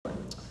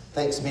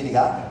Thanks be to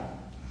God.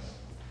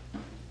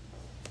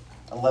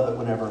 I love it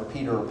whenever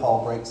Peter or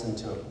Paul breaks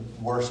into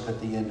worship at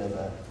the end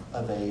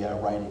of a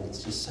writing.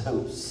 It's just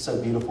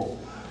so beautiful.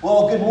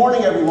 Well, good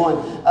morning, everyone.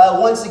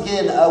 Once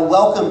again,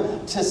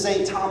 welcome to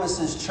St.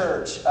 Thomas's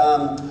Church.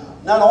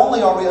 Not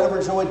only are we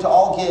overjoyed to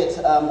all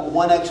get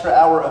 1 extra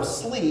hour of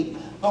sleep,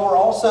 but we're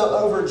also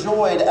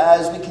overjoyed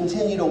as we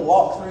continue to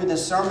walk through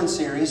this sermon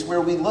series where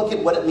we look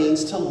at what it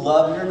means to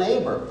love your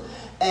neighbor.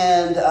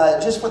 And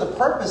just for the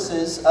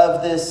purposes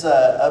of this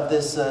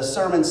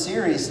sermon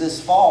series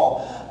this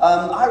fall,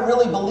 I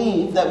really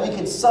believe that we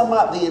could sum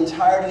up the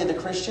entirety of the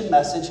Christian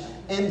message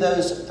in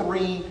those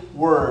 3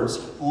 words: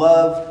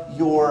 love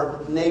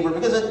your neighbor.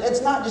 Because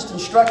it's not just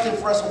instructive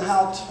for us on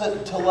how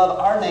to love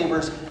our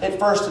neighbors. It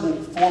first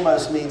and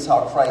foremost means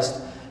how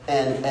Christ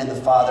and the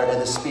Father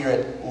and the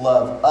Spirit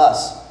love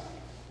us.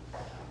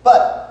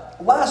 But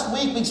last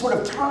week, we sort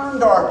of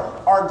turned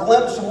our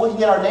glimpse from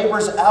looking at our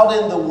neighbors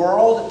out in the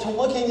world to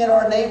looking at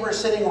our neighbors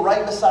sitting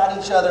right beside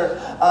each other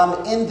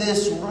in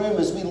this room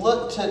as we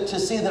look to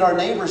see that our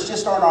neighbors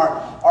just aren't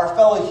our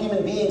fellow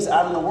human beings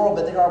out in the world,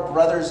 but they're our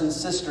brothers and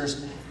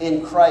sisters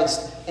in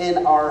Christ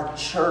in our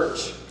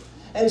church.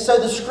 And so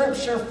the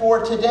scripture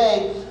for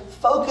today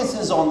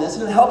focuses on this,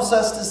 and it helps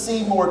us to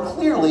see more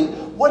clearly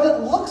what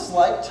it looks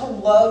like to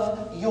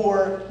love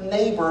your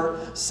neighbor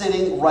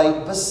sitting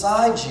right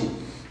beside you,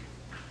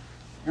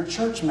 your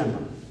church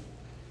member.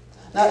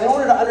 Now, in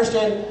order to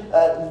understand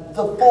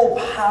the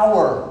full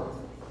power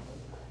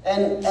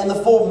and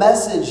the full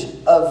message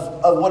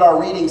of what our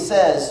reading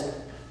says,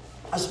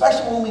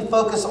 especially when we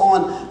focus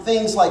on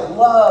things like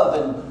love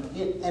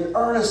and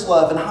earnest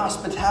love and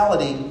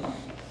hospitality,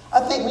 I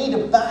think we need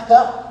to back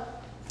up.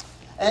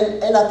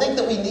 And I think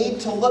that we need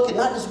to look at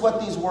not just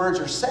what these words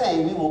are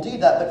saying, we will do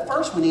that, but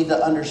first we need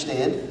to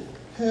understand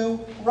who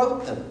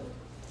wrote them.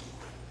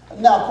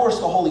 Now, of course,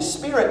 the Holy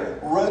Spirit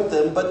wrote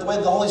them, but the way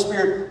the Holy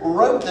Spirit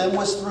wrote them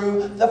was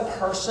through the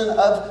person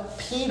of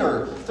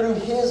Peter, through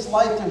his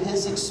life, through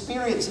his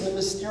experience in the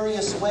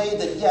mysterious way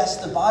that,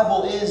 yes, the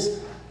Bible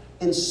is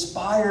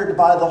inspired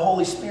by the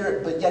Holy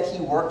Spirit, but yet he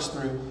works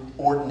through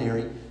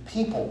ordinary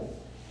people.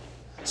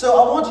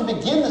 So I want to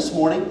begin this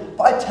morning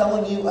by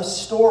telling you a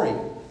story.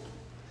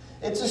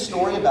 It's a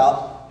story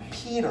about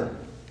Peter,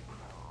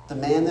 the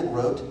man that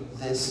wrote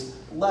this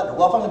letter.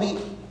 Well, if I'm going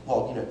to be,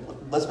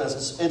 let's be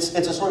honest, it's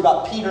a story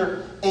about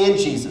Peter and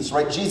Jesus,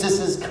 right? Jesus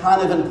is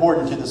kind of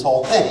important to this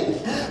whole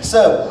thing.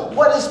 So,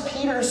 what is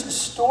Peter's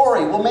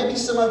story? Well, maybe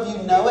some of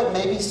you know it,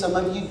 maybe some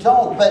of you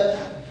don't.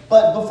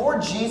 But before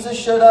Jesus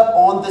showed up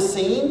on the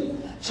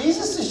scene,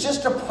 Jesus is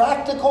just a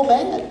practical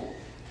man.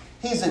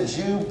 He's a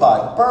Jew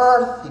by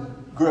birth. He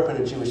grew up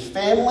in a Jewish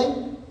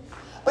family.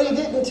 But he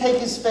didn't take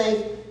his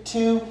faith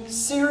too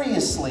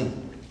seriously.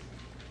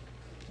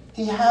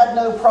 He had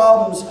no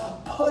problems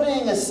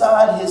putting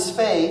aside his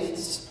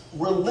faith's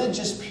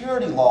religious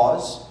purity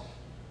laws,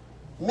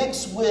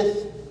 mixed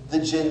with the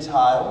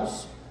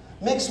Gentiles,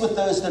 mixed with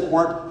those that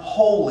weren't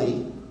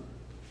holy,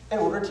 in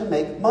order to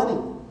make money.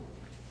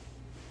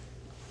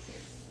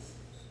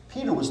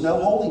 Peter was no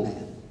holy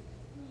man.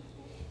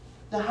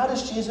 Now, how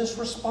does Jesus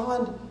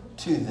respond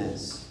to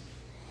this?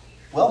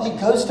 Well, he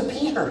goes to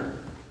Peter.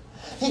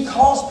 He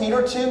calls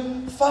Peter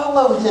to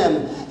follow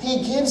him.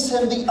 He gives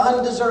him the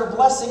undeserved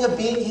blessing of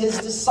being his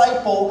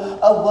disciple,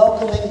 of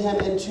welcoming him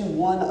into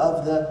one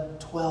of the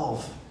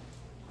 12.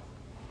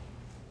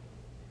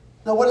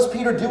 Now, what does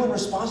Peter do in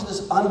response to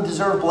this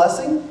undeserved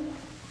blessing?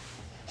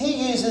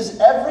 He uses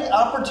every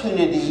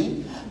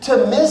opportunity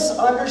to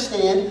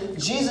misunderstand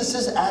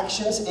Jesus'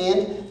 actions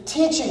and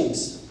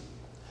teachings.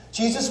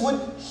 Jesus would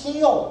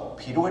heal.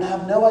 Peter would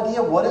have no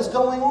idea what is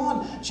going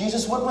on.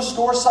 Jesus would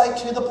restore sight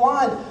to the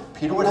blind.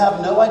 Peter would have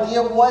no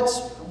idea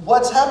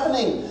what's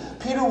happening.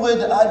 Peter would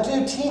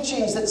do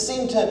teachings that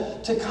seemed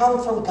to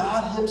come from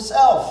God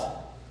himself.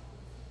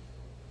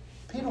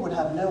 Peter would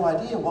have no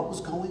idea what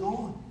was going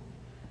on.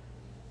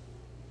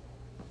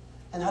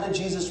 And how did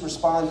Jesus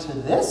respond to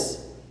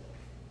this?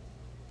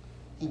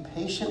 He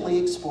patiently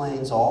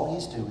explains all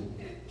he's doing.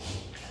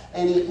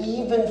 And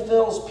he even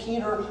fills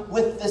Peter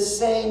with the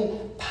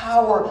same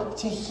power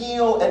to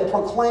heal and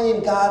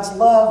proclaim God's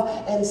love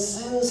and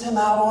sends him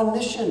out on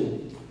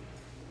mission.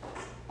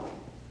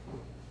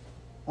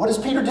 What does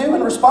Peter do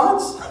in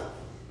response?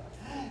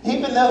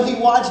 Even though he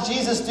watched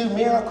Jesus do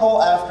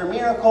miracle after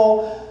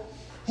miracle,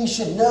 he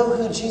should know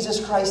who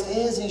Jesus Christ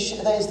is.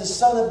 That he's the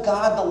Son of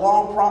God, the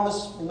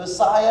long-promised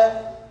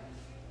Messiah.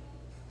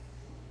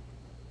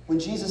 When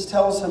Jesus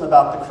tells him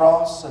about the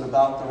cross and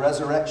about the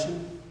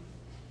resurrection,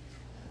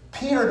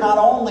 Peter not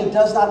only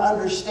does not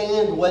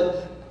understand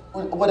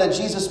what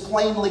Jesus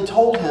plainly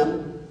told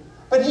him,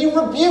 but he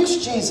rebukes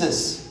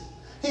Jesus.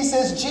 He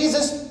says,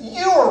 Jesus,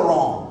 you are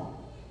wrong.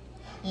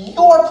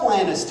 Your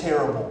plan is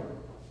terrible.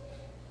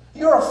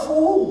 You're a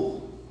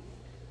fool.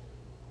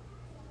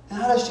 And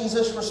how does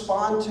Jesus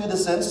respond to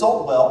this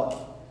insult?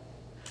 Well,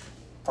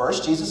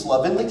 first, Jesus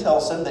lovingly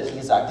tells him that he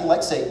is acting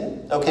like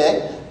Satan,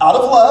 okay? Out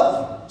of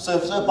love. So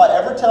if I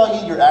ever tell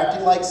you you're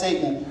acting like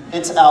Satan,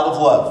 it's out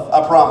of love.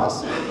 I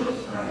promise.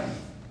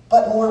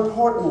 But more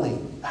importantly,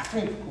 after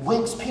he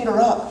wakes Peter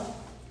up,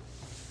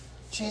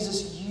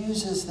 Jesus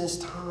uses this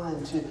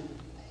time to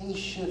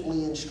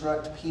patiently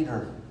instruct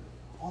Peter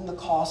on the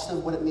cost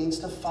of what it means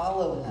to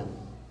follow him.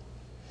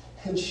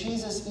 And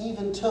Jesus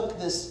even took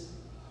this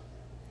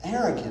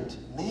arrogant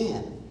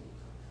man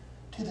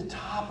to the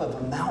top of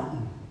a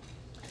mountain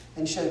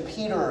and showed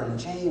Peter and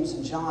James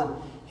and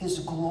John his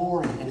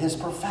glory and his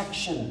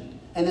perfection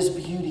and his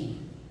beauty.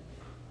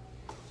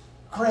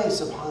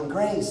 Grace upon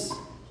grace.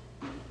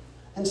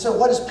 And so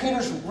what is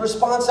Peter's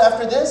response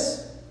after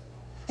this?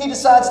 He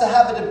decides to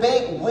have a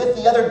debate with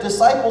the other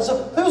disciples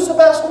of who's the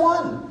best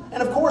one.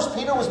 And of course,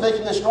 Peter was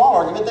making a strong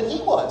argument that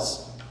he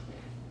was.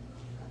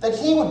 That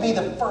he would be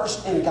the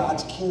first in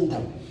God's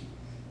kingdom.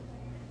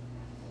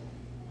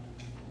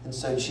 And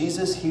so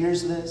Jesus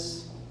hears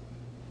this,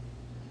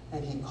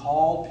 and he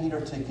called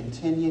Peter to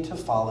continue to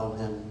follow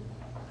him.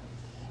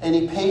 And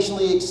he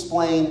patiently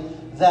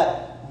explained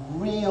that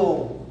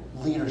real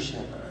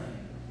leadership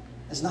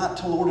is not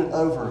to lord it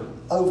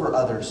over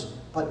others,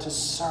 but to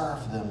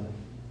serve them.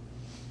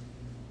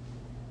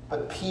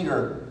 But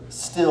Peter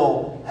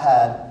still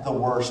had the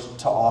worst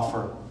to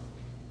offer.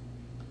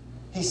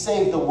 He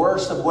saved the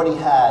worst of what he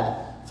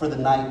had for the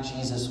night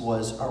Jesus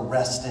was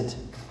arrested.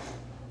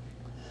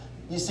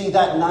 You see,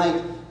 that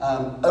night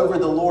over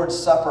the Lord's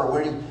Supper,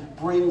 where he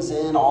brings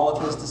in all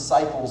of his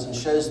disciples and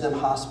shows them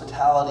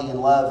hospitality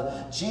and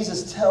love,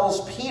 Jesus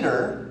tells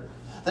Peter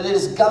that it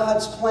is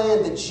God's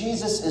plan that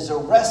Jesus is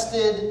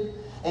arrested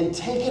and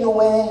taken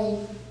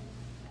away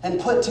and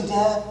put to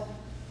death.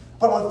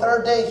 But on the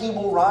third day, he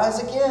will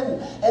rise again.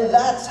 And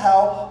that's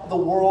how the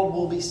world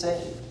will be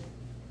saved.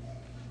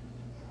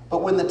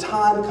 But when the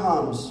time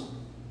comes,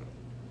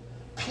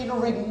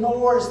 Peter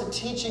ignores the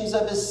teachings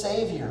of his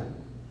Savior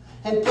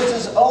and puts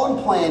his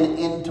own plan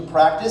into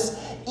practice,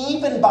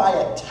 even by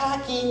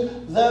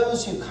attacking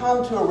those who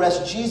come to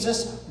arrest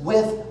Jesus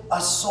with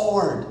a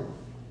sword.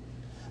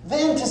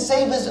 Then, to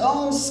save his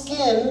own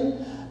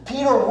skin,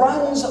 Peter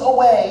runs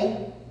away,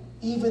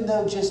 even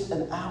though just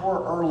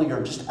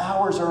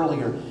hours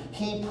earlier,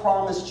 he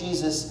promised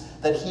Jesus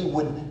that he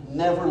would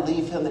never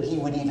leave him, that he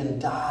would even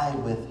die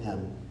with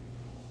him.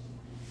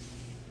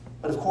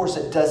 But of course,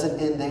 it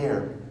doesn't end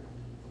there.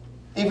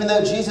 Even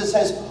though Jesus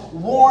has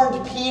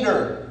warned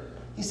Peter,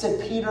 he said,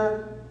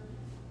 Peter,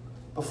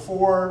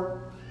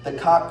 before the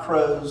cock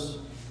crows,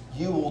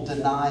 you will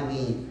deny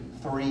me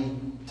 3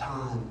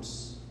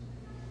 times.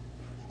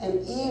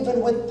 And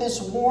even with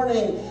this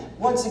warning,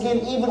 once again,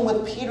 even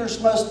with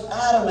Peter's most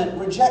adamant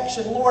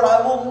rejection, Lord,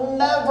 I will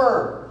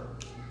never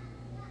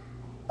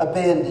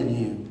abandon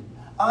you.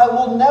 I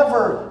will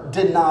never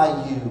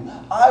deny you.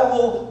 I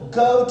will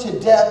go to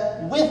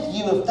death with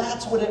you if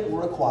that's what it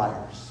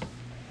requires.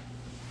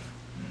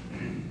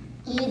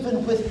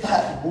 Even with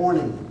that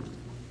warning,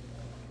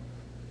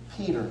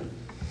 Peter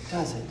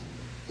does it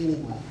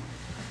anyway.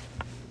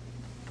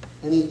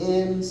 And he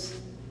ends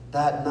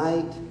that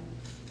night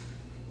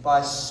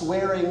by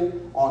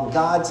swearing on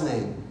God's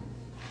name.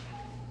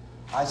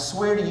 I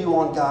swear to you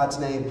on God's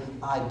name,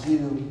 I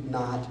do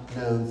not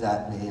know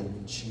that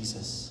man,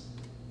 Jesus.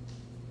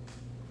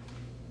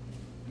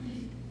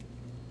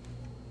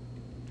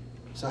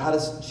 So how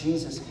does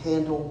Jesus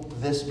handle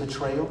this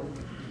betrayal?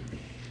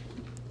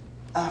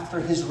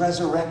 After his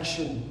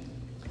resurrection,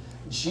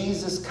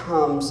 Jesus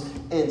comes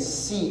and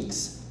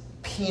seeks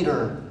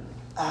Peter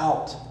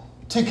out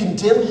to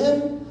condemn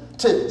him,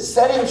 to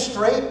set him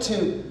straight,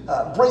 to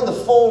bring the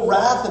full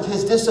wrath of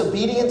his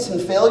disobedience and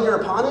failure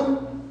upon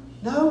him?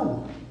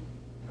 No.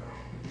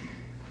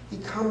 He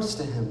comes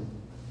to him,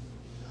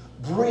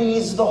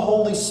 breathes the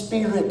Holy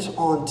Spirit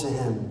onto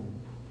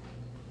him,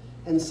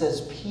 and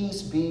says,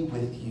 peace be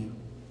with you.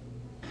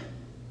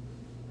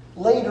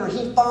 Later,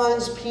 he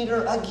finds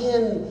Peter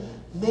again,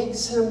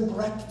 makes him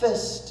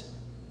breakfast,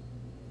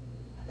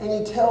 and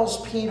he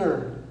tells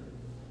Peter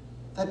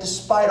that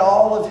despite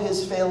all of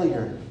his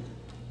failure,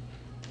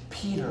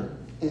 Peter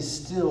is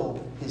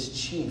still his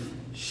chief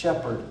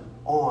shepherd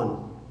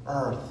on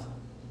earth.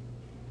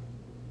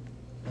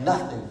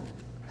 Nothing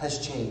has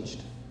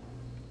changed.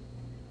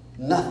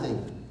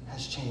 Nothing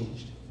has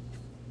changed.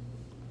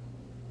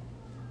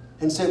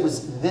 And so it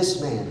was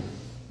this man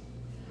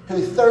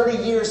who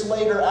 30 years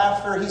later,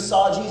 after he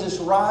saw Jesus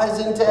rise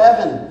into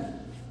heaven,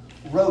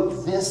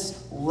 wrote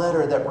this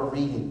letter that we're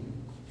reading.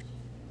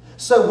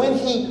 So when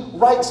he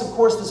writes, of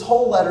course, this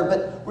whole letter,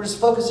 but we're just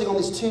focusing on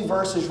these 2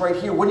 verses right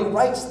here. When he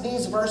writes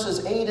these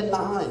verses 8 and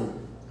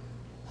 9,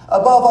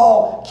 above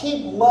all,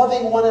 keep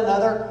loving one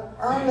another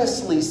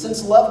earnestly,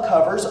 since love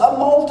covers a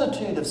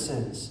multitude of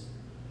sins.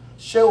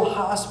 Show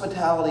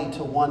hospitality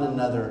to one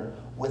another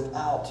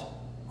without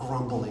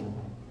grumbling.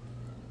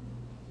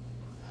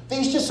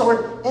 These just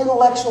aren't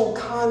intellectual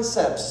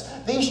concepts.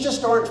 These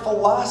just aren't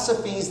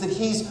philosophies that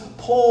he's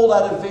pulled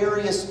out of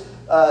various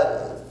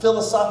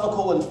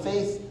philosophical and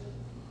faith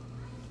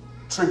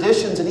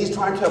traditions, and he's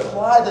trying to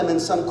apply them in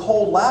some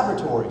cold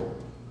laboratory.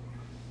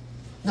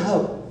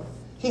 No,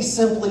 he's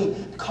simply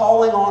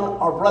calling on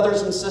our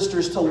brothers and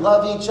sisters to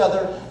love each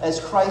other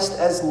as Christ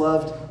has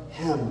loved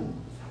him.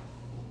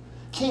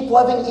 Keep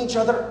loving each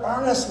other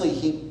earnestly,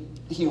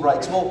 he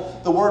writes. Well,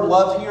 the word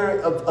love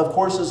here, of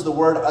course, is the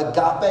word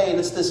agape, and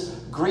it's this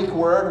Greek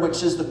word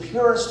which is the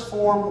purest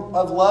form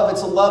of love.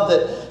 It's a love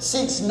that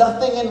seeks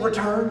nothing in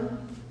return.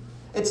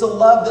 It's a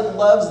love that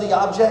loves the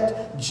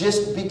object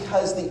just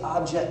because the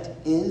object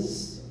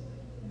is.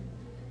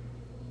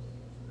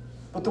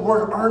 But the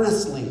word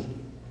earnestly,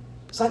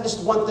 it's not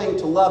just one thing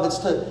to love.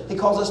 He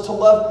calls us to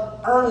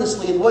love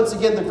earnestly. And once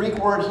again, the Greek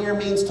word here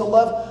means to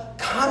love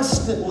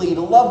constantly,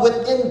 to love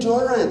with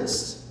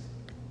endurance.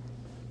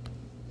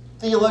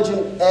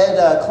 Theologian Ed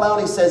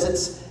Clowney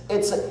says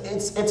it's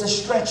a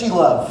stretchy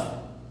love.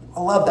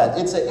 I love that.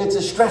 It's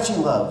a stretchy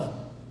love.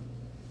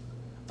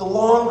 The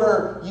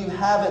longer you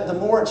have it, the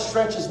more it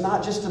stretches,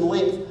 not just in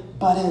length,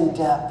 but in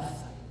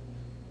depth.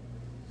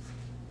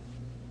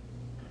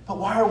 But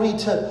why are we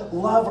to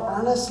love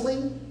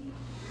earnestly?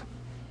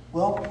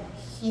 Well,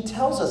 he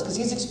tells us because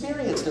he's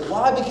experienced it.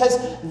 Why? Because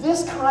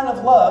this kind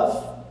of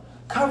love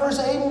covers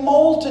a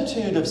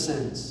multitude of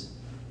sins.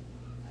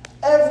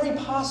 Every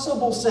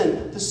possible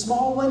sin, the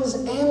small ones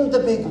and the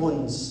big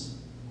ones.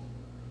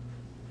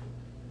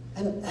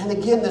 And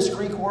again, this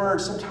Greek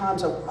word,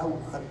 sometimes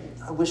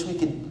I wish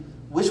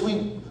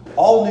we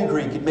all knew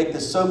Greek. It'd make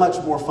this so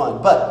much more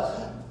fun.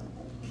 But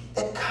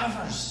it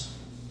covers.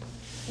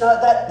 Now,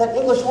 that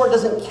English word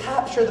doesn't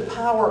capture the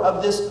power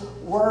of this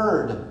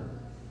word.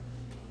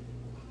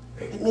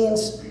 It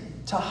means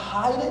to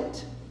hide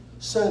it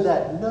so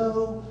that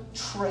no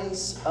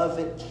trace of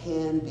it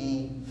can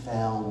be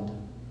found.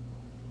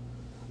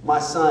 My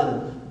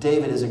son,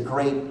 David, is a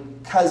great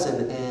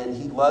cousin, and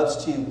he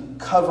loves to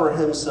cover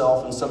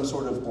himself in some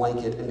sort of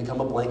blanket and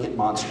become a blanket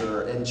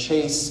monster and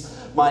chase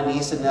my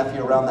niece and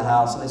nephew around the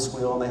house, and they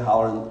squeal and they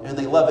holler and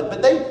they love it.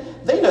 But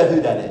they know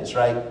who that is,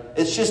 right?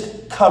 It's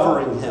just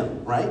covering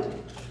him, right?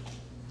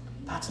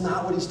 That's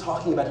not what he's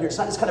talking about here.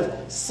 It's kind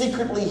of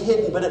secretly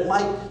hidden, but you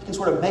can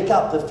sort of make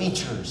out the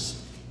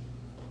features.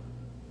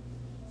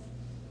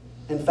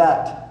 In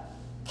fact,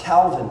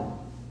 Calvin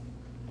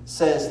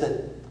says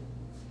that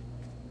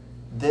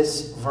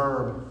this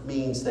verb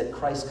means that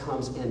Christ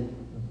comes and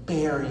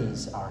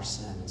buries our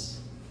sins.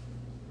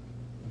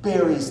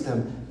 Buries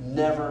them,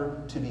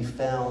 never to be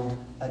found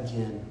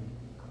again.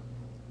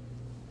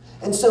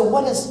 And so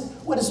what is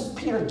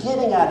Peter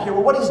getting at here?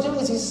 Well, what he's doing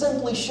is he's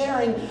simply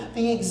sharing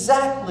the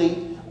exact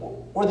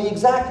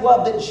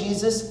love that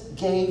Jesus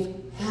gave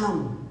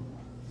him.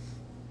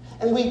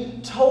 And we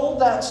told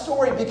that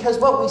story because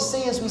what we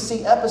see is we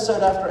see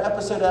episode after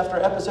episode after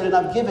episode, and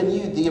I've given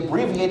you the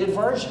abbreviated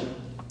version.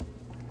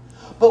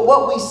 But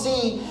what we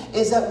see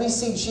is that we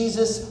see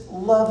Jesus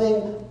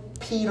loving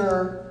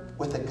Peter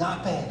with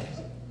agape,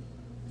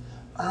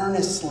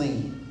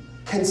 earnestly,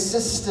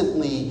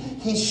 consistently.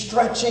 He's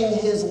stretching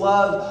his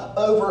love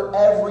over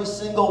every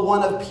single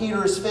one of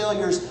Peter's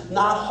failures,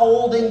 not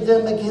holding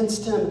them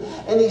against him.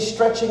 And he's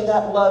stretching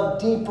that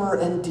love deeper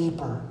and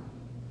deeper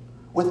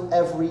with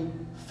every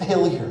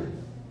failure.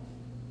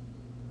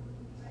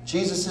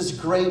 Jesus'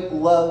 great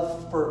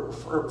love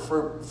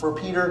for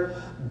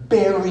Peter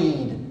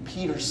buried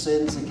Peter's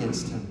sins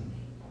against him.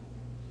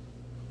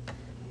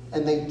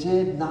 And they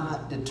did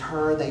not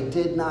deter, they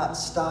did not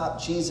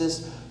stop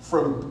Jesus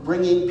from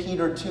bringing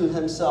Peter to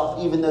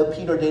himself, even though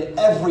Peter did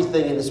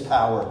everything in his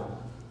power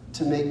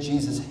to make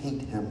Jesus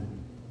hate him.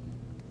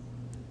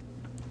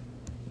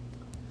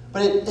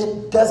 But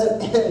it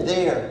doesn't end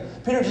there.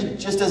 Peter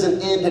just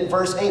doesn't end at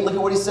verse 8. Look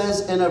at what he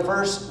says in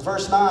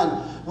verse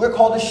 9. We're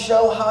called to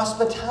show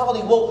hospitality.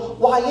 Well,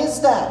 why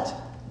is that?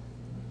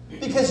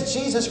 Because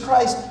Jesus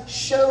Christ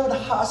showed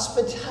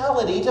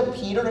hospitality to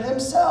Peter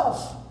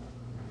himself.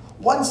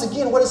 Once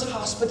again, what does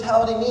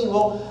hospitality mean?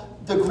 Well,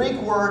 the Greek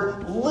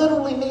word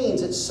literally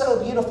means, it's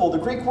so beautiful, the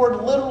Greek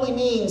word literally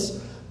means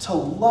to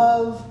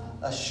love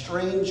a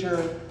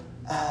stranger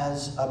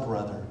as a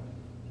brother.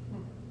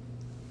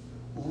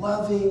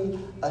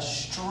 Loving a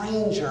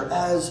stranger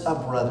as a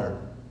brother.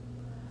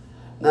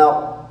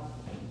 Now,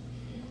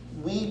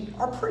 we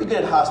are pretty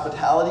good at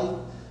hospitality.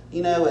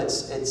 You know,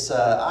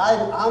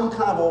 I'm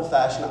kind of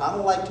old-fashioned. I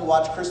don't like to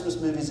watch Christmas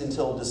movies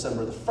until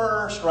December the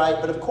 1st, right?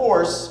 But of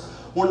course,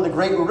 one of the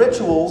great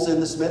rituals in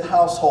the Smith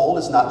household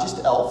is not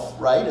just Elf,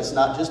 right? It's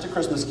not just A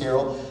Christmas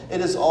Carol.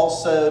 It is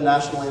also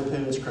National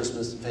Lampoon's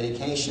Christmas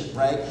Vacation,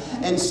 right?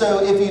 And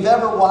so if you've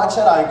ever watched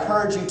that, I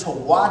encourage you to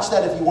watch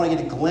that if you want to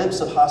get a glimpse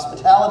of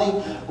hospitality,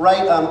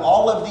 right?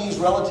 All of these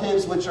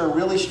relatives, which are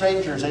really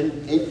strangers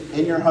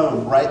in your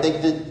home, right?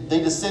 They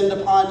descend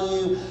upon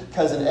you.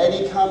 Cousin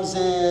Eddie comes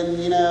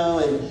in, you know,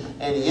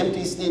 and he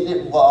empties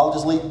it. Well, I'll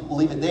just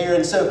leave it there.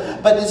 And so,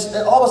 but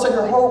all of a sudden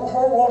your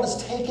whole world is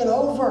taken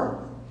over.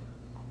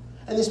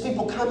 And these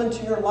people come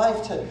into your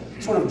life to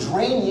sort of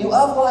drain you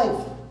of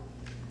life.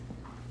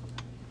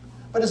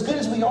 But as good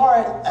as we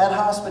are at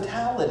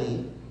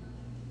hospitality,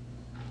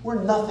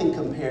 we're nothing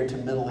compared to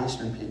Middle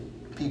Eastern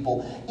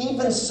people.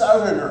 Even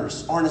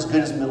Southerners aren't as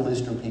good as Middle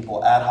Eastern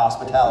people at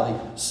hospitality.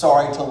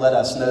 Sorry to let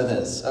us know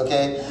this,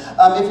 okay?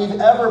 If you've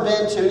ever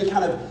been to any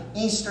kind of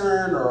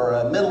Eastern or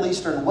a Middle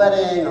Eastern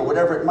wedding or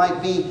whatever it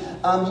might be,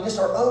 you just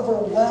are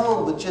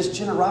overwhelmed with just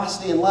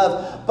generosity and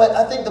love. But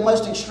I think the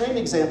most extreme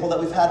example that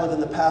we've had within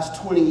the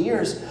past 20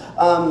 years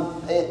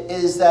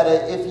is that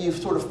if you've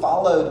sort of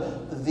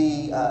followed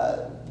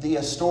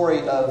the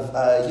story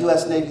of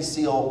U.S. Navy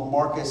SEAL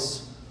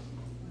Marcus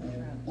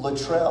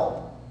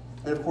Luttrell.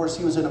 And of course,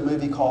 he was in a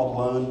movie called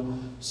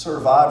Lone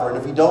Survivor. And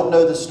if you don't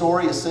know the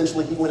story,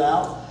 essentially he went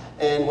out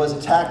and was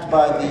attacked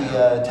by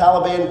the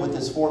Taliban with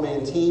his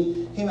 4-man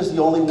team. He was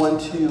the only one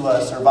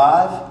to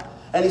survive.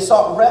 And he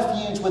sought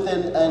refuge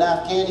within an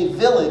Afghani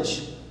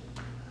village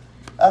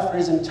after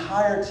his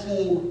entire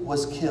team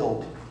was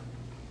killed.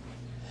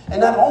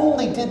 And not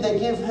only did they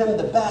give him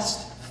the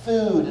best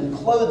food and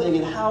clothing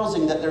and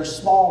housing that their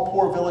small,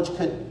 poor village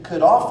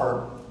could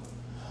offer,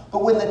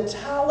 but when the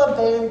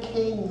Taliban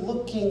came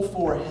looking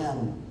for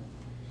him,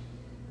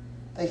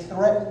 they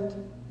threatened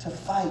to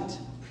fight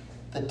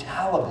the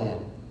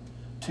Taliban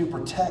to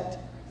protect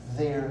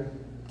their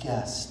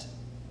guest.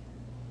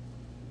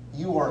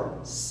 You are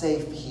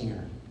safe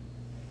here.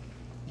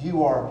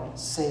 You are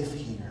safe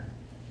here.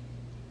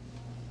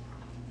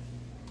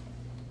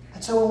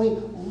 And so when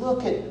we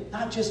look at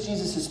not just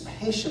Jesus'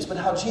 patience, but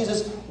how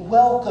Jesus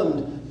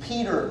welcomed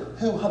Peter,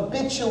 who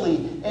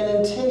habitually and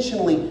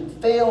intentionally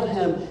failed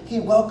him, he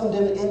welcomed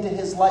him into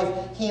his life.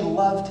 He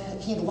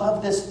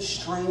loved this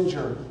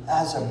stranger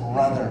as a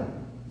brother.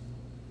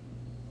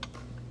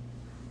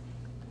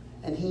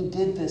 And he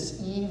did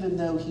this even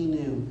though he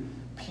knew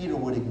Peter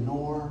would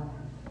ignore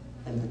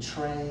and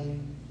betray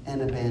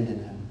and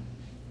abandon him.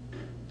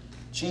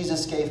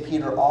 Jesus gave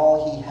Peter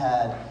all he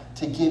had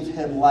to give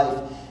him life,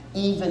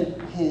 even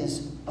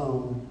his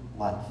own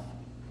life.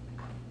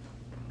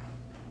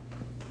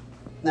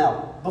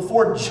 Now,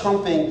 before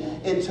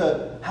jumping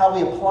into how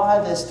we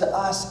apply this to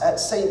us at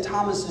St.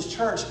 Thomas's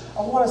Church,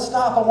 I want to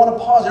stop, I want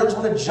to pause. I just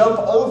want to jump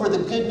over the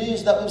good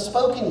news that we've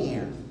spoken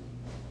here.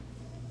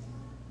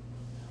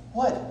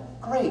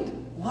 What great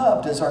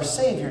love does our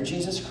Savior,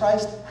 Jesus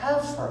Christ,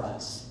 have for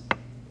us?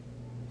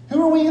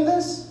 Who are we in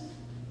this?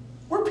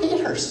 We're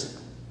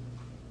Peters.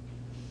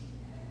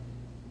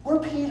 We're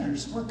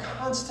Peters. We're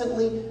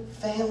constantly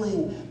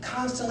failing,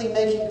 constantly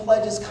making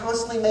pledges,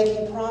 constantly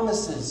making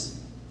promises.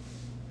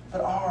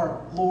 But our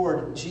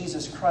Lord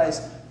Jesus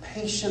Christ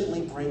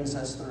patiently brings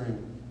us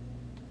through,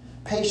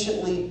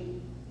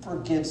 patiently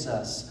forgives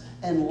us,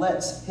 and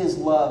lets his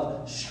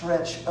love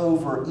stretch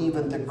over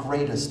even the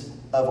greatest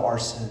of our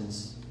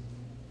sins.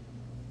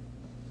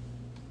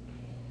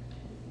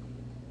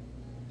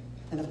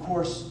 And of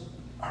course,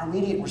 our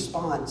immediate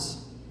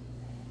response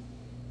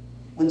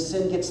when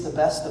sin gets the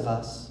best of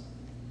us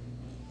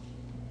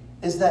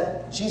is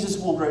that Jesus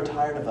will grow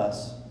tired of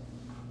us.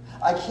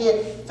 I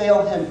can't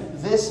fail him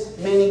this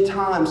many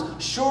times.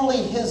 Surely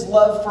his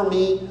love for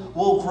me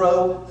will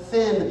grow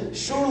thin.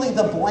 Surely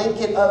the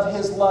blanket of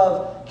his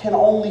love can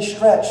only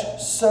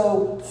stretch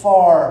so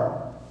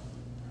far.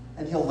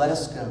 And he'll let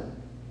us go.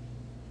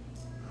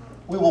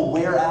 We will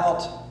wear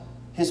out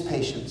his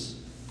patience.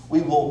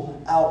 We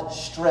will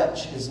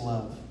outstretch his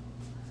love.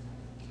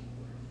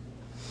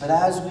 But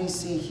as we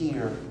see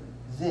here,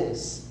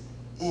 this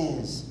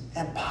is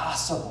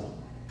impossible.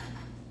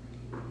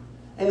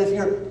 And if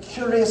you're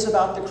curious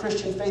about the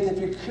Christian faith, if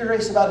you're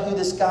curious about who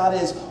this God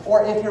is,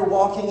 or if you're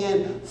walking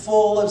in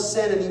full of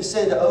sin and you've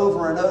sinned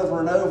over and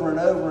over and over and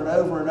over and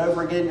over and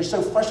over again, you're so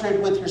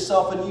frustrated with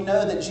yourself and you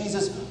know that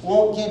Jesus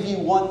won't give you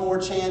one more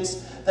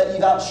chance, that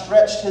you've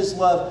outstretched his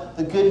love,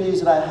 the good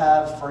news that I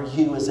have for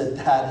you is that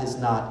that is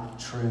not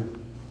true.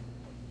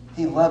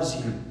 He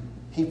loves you,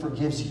 he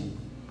forgives you,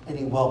 and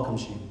he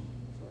welcomes you,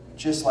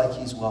 just like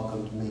he's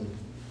welcomed me.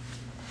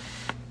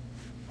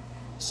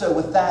 So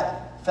with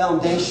that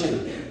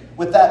foundation,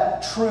 with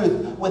that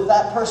truth, with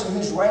that person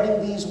who's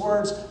writing these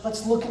words,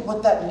 let's look at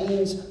what that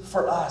means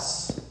for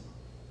us.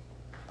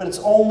 But it's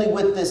only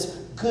with this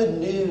good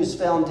news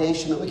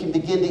foundation that we can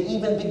begin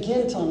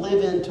to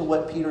live into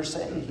what Peter's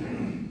saying here.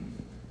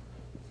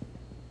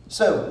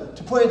 So,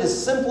 to put it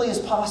as simply as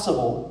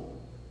possible,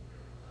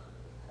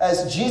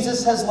 as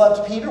Jesus has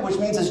loved Peter, which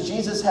means as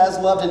Jesus has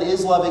loved and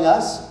is loving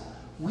us,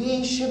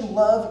 we should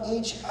love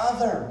each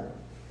other.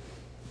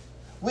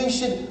 We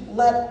should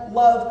let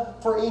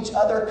love for each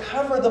other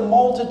cover the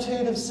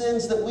multitude of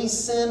sins that we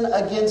sin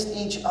against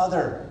each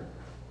other,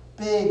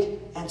 big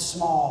and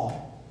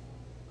small.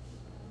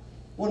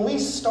 When we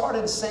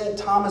started St.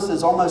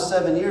 Thomas's almost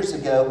 7 years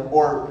ago,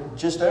 or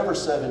just over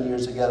 7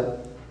 years ago,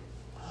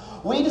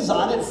 we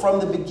designed it from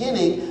the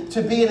beginning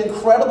to be an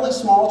incredibly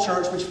small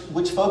church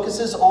which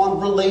focuses on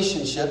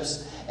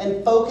relationships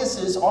and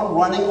focuses on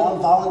running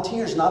on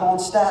volunteers, not on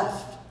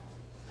staff.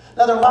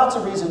 Now, there are lots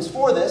of reasons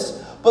for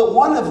this, but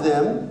one of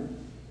them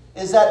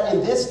is that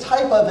in this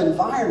type of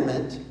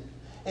environment,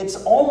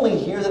 it's only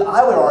here that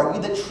I would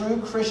argue that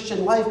true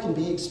Christian life can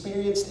be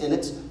experienced in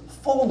its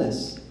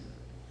fullness.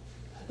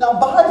 Now,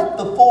 by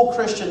the full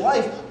Christian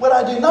life, what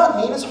I do not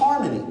mean is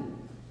harmony.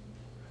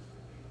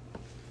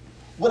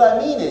 What I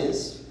mean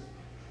is,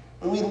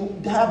 when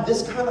we have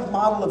this kind of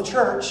model of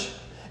church,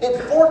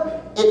 it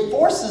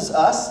forces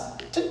us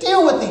to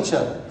deal with each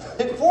other.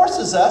 It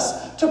forces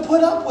us to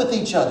put up with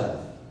each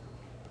other.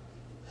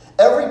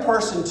 Every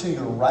person to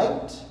your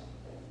right,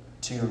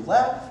 to your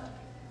left,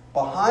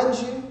 behind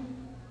you,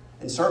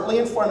 and certainly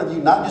in front of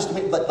you, not just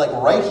me, like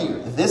right here,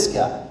 this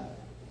guy,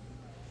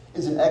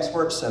 is an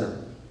expert sinner.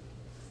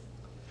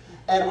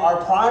 And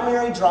our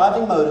primary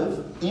driving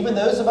motive, even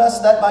those of us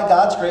that by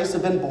God's grace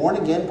have been born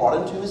again,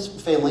 brought into his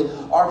family,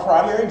 our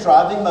primary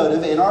driving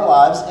motive in our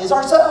lives is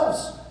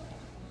ourselves.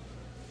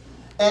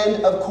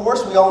 And of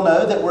course, we all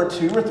know that where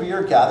 2 or 3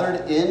 are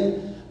gathered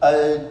in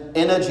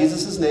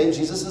Jesus' name,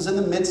 Jesus is in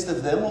the midst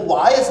of them. Well,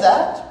 why is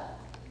that?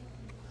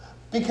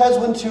 Because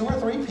when 2 or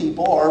 3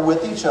 people are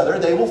with each other,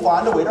 they will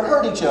find a way to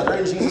hurt each other,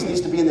 and Jesus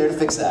needs to be in there to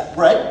fix that,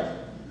 right?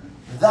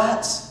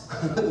 That's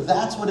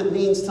what it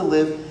means to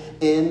live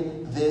in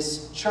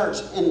this church.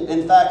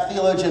 In fact,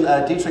 theologian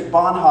Dietrich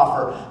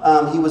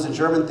Bonhoeffer, he was a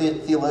German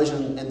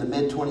theologian in the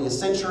mid-20th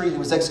century. He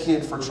was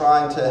executed for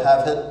trying to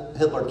have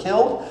Hitler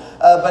killed,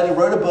 but he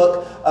wrote a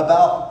book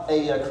about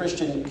a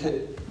Christian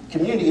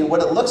community and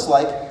what it looks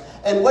like.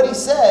 And what he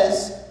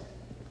says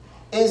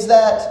is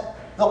that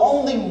the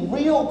only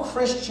real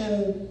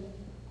Christian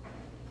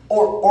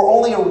or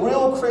only a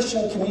real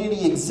Christian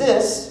community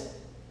exists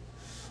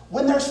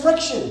when there's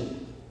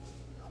friction,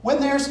 when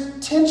there's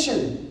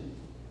tension,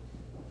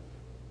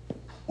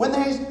 when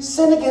they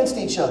sin against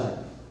each other.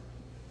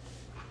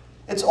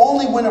 It's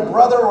only when a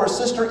brother or a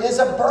sister is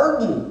a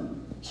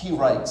burden, he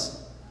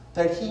writes,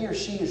 that he or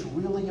she is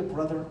really a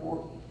brother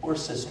or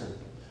sister.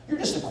 You're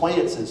just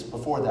acquaintances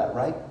before that,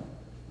 right?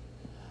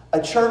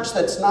 A church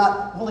that's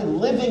not really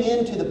living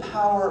into the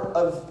power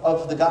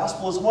of the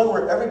gospel is one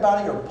where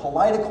everybody are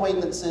polite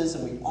acquaintances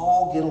and we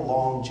all get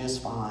along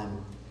just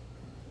fine.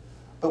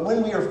 But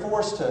when we are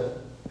forced to,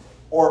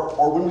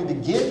 or when we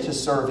begin to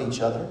serve each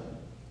other,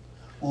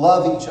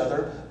 love each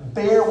other,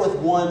 bear with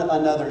one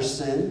another's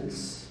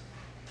sins,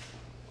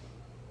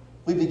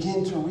 we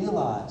begin to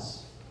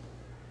realize,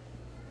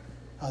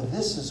 oh,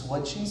 this is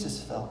what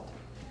Jesus felt.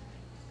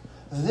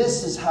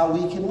 This is how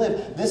we can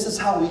live. This is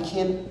how we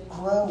can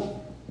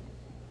grow.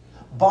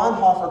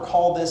 Bonhoeffer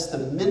called this the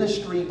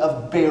ministry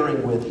of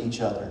bearing with each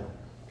other.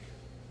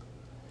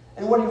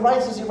 And what he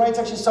writes is, he writes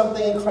actually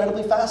something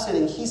incredibly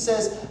fascinating. He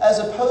says, as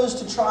opposed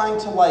to trying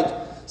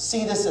to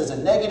see this as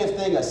a negative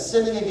thing, as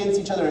sinning against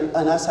each other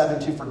and us having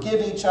to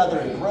forgive each other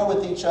and grow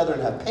with each other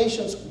and have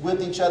patience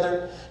with each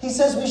other, he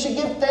says we should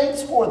give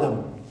thanks for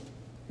them.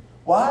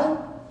 Why?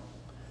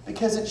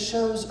 Because it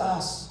shows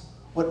us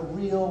what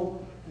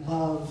real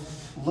love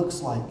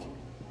looks like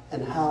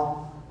and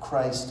how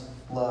Christ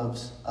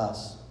loves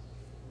us.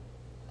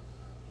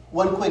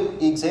 One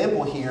quick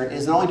example here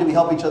is not only do we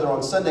help each other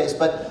on Sundays,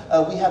 but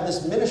we have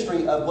this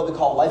ministry of what we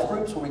call life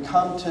groups, where we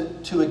come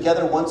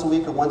together once a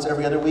week or once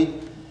every other week,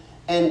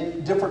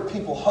 and different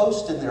people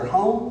host in their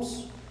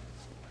homes,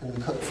 and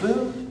we cook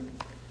food.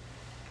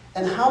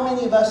 And how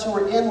many of us who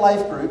are in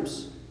life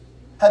groups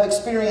have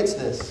experienced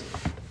this?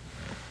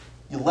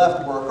 You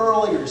left work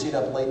early, or you stayed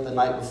up late the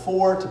night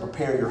before to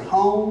prepare your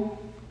home,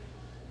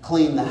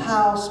 clean the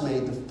house,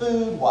 made the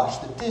food,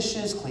 washed the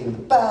dishes, cleaned the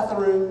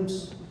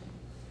bathrooms,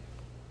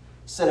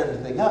 set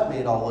everything up,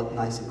 made it all look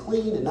nice and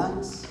clean and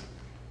nice,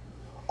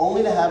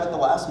 only to have at the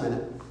last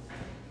minute,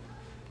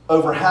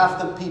 over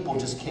half the people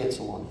just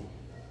cancel on you.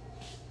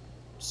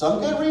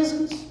 Some good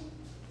reasons,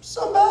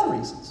 some bad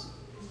reasons.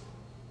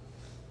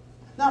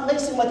 Now, it may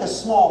seem like a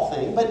small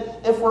thing,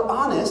 but if we're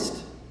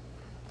honest,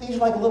 these are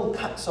like little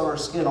cuts on our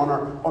skin, on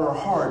our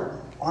heart,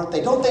 aren't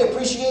they? Don't they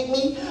appreciate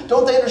me?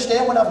 Don't they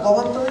understand what I've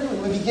gone through?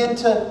 And we begin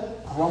to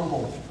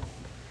grumble.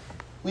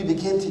 We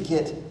begin to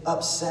get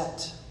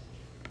upset.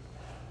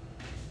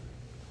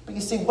 But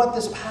you see, what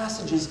this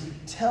passage is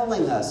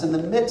telling us in the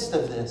midst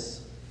of this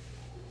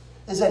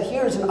is that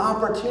here's an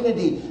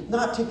opportunity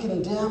not to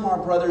condemn our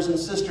brothers and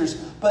sisters,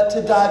 but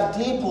to dive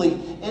deeply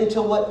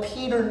into what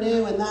Peter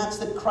knew, and that's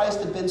that Christ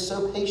had been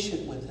so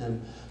patient with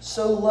him,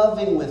 so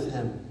loving with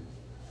him,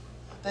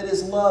 that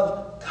his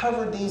love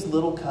covered these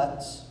little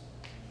cuts,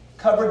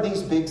 covered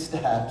these big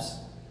stabs,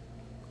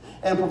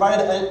 and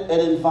provided an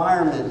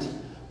environment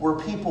where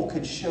people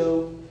could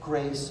show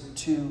grace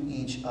to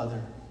each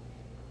other,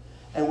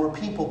 and where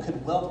people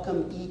could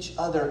welcome each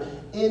other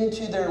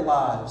into their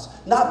lives.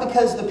 Not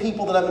because the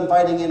people that I'm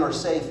inviting in are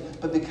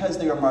safe, but because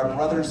they are my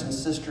brothers and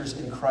sisters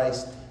in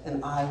Christ,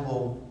 and I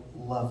will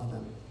love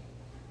them.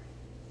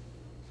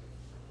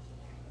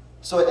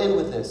 So I end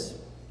with this.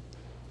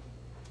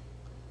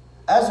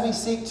 As we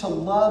seek to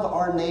love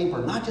our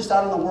neighbor, not just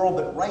out in the world,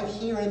 but right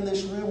here in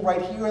this room,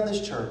 right here in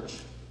this church,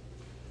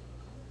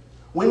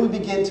 when we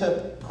begin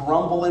to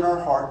grumble in our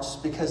hearts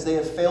because they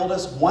have failed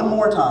us one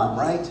more time,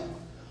 right?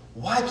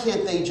 Why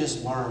can't they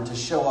just learn to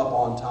show up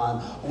on time?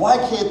 Why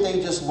can't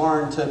they just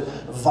learn to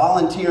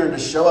volunteer and to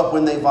show up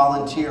when they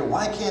volunteer?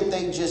 Why can't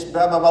they just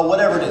blah, blah, blah,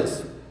 whatever it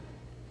is?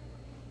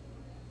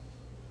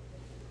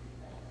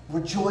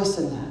 Rejoice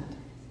in that.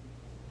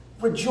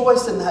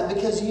 Rejoice in that,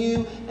 because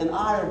you and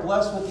I are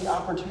blessed with the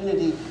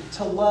opportunity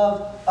to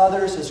love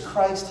others as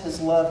Christ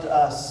has loved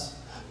us,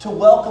 to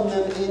welcome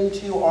them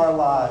into our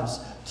lives,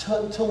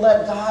 to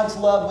let God's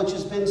love, which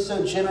has been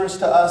so generous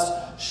to us,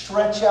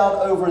 stretch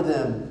out over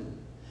them.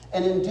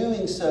 And in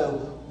doing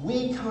so,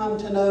 we come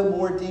to know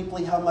more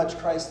deeply how much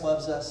Christ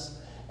loves us,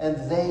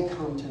 and they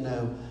come to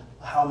know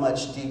how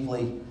much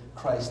deeply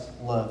Christ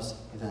loves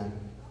them.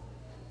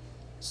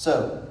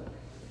 So,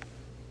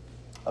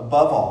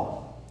 above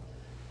all,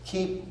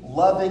 keep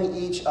loving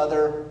each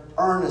other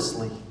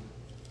earnestly,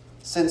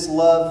 since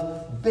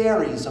love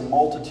buries a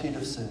multitude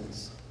of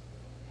sins.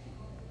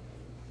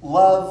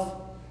 Love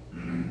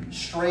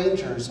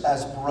strangers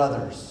as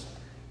brothers,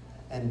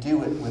 and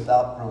do it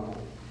without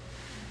grumbling.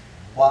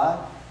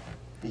 Why?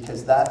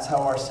 Because that's how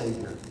our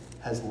Savior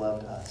has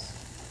loved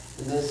us.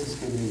 And this is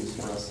good news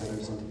for us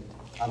sinners indeed.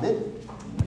 Amen.